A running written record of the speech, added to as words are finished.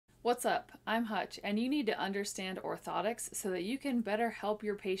What's up? I'm Hutch, and you need to understand orthotics so that you can better help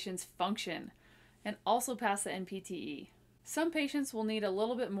your patients function and also pass the NPTE. Some patients will need a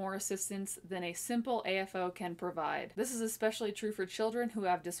little bit more assistance than a simple AFO can provide. This is especially true for children who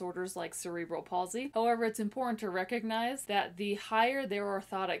have disorders like cerebral palsy. However, it's important to recognize that the higher their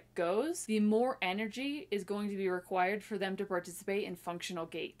orthotic goes, the more energy is going to be required for them to participate in functional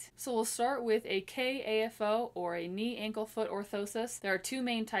gait. So we'll start with a KAFO, or a knee, ankle, foot orthosis. There are two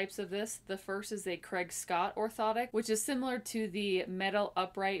main types of this. The first is a Craig-Scott orthotic, which is similar to the metal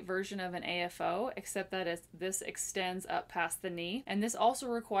upright version of an AFO, except that this extends up past the knee. And this also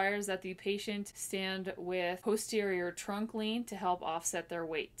requires that the patient stand with posterior trunk lean to help offset their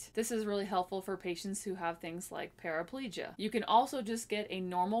weight. This is really helpful for patients who have things like paraplegia. You can also just get a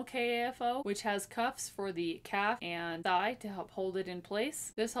normal KAFO, which has cuffs for the calf and thigh to help hold it in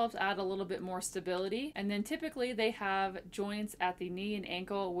place. This helps add a little bit more stability. And then typically they have joints at the knee and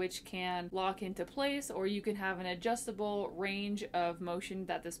ankle which can lock into place, or you can have an adjustable range of motion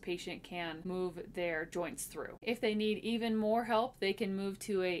that this patient can move their joints through. If they need even more help, they can move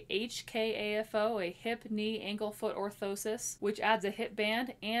to a HKAFO, a hip, knee, ankle, foot orthosis, which adds a hip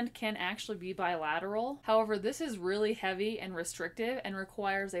band and can actually be bilateral. However, this is really heavy and restrictive and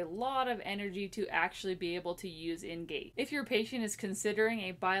requires a lot of energy to actually be able to use in gait. If your patient is considering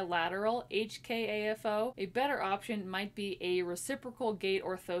a bilateral HKAFO, a better option might be a reciprocal gait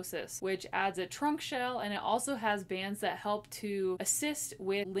orthosis, which adds a trunk shell, and it also has bands that help to assist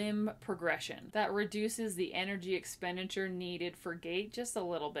with limb progression. That reduces the energy expenditure needed for gait just a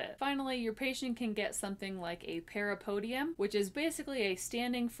little bit. Finally, your patient can get something like a Parapodium, which is basically a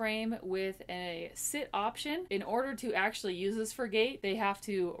standing frame with a sit option. In order to actually use this for gait, they have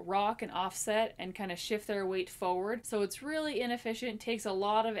to rock and offset and kind of shift their weight forward. So it's really inefficient, takes a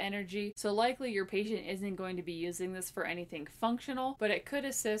lot of energy. So likely your patient isn't going to be using this for anything functional, but it could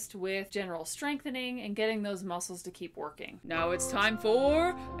assist with general strengthening and getting those muscles to keep working. Now it's time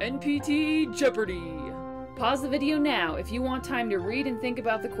for NPT Jeopardy! Pause the video now if you want time to read and think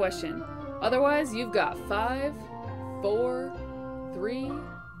about the question. Otherwise, you've got 5, 4, 3,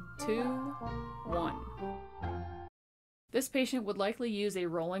 2, 1. This patient would likely use a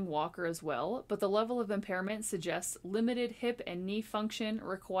rolling walker as well, but the level of impairment suggests limited hip and knee function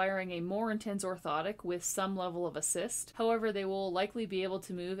requiring a more intense orthotic with some level of assist. However, they will likely be able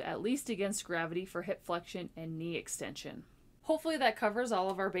to move at least against gravity for hip flexion and knee extension. Hopefully that covers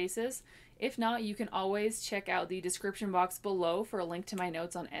all of our bases. If not, you can always check out the description box below for a link to my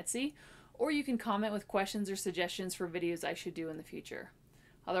notes on Etsy, or you can comment with questions or suggestions for videos I should do in the future.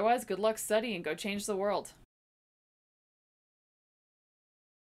 Otherwise, good luck studying and go change the world.